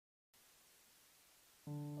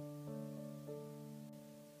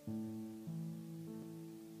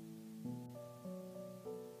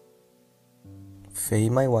Faye,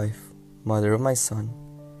 my wife, mother of my son,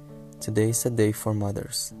 today is a day for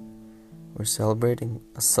mothers. We're celebrating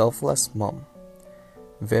a selfless mom,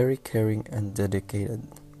 very caring and dedicated,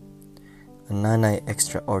 a Nanay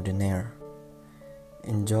Extraordinaire.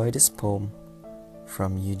 Enjoy this poem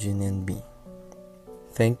from Eugene and me.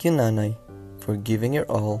 Thank you, Nanay, for giving your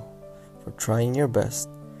all, for trying your best,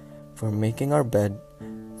 for making our bed,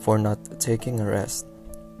 for not taking a rest,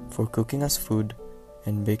 for cooking us food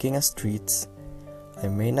and baking us treats. I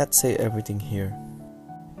may not say everything here,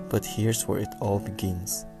 but here's where it all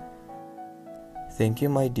begins. Thank you,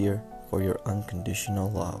 my dear, for your unconditional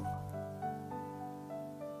love.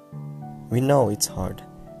 We know it's hard.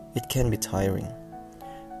 It can be tiring.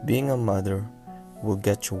 Being a mother will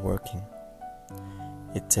get you working.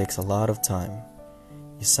 It takes a lot of time.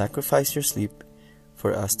 You sacrifice your sleep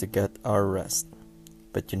for us to get our rest,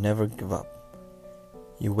 but you never give up.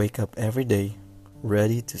 You wake up every day,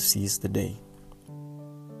 ready to seize the day.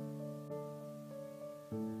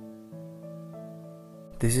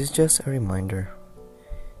 This is just a reminder.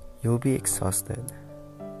 You'll be exhausted,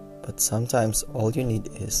 but sometimes all you need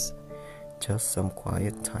is just some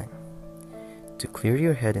quiet time to clear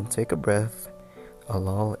your head and take a breath, a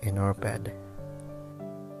lull in our bed.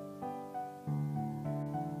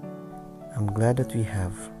 I'm glad that we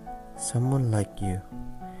have someone like you,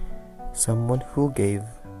 someone who gave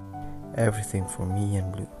everything for me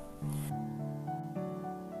and Blue.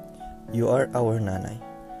 You are our Nanay,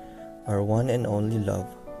 our one and only love,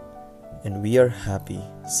 and we are happy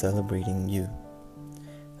celebrating you.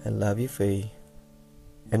 I love you, Faye.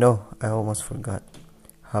 And oh, I almost forgot.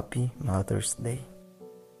 Happy Mother's Day.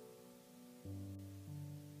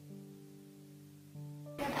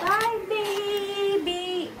 Goodbye,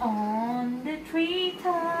 baby, on the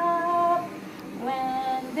treetop.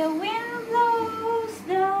 When the wind blows,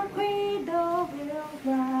 the cradle will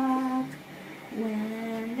rock.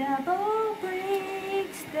 When the bow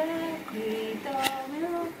breaks, the cradle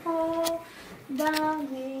will fall down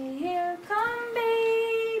with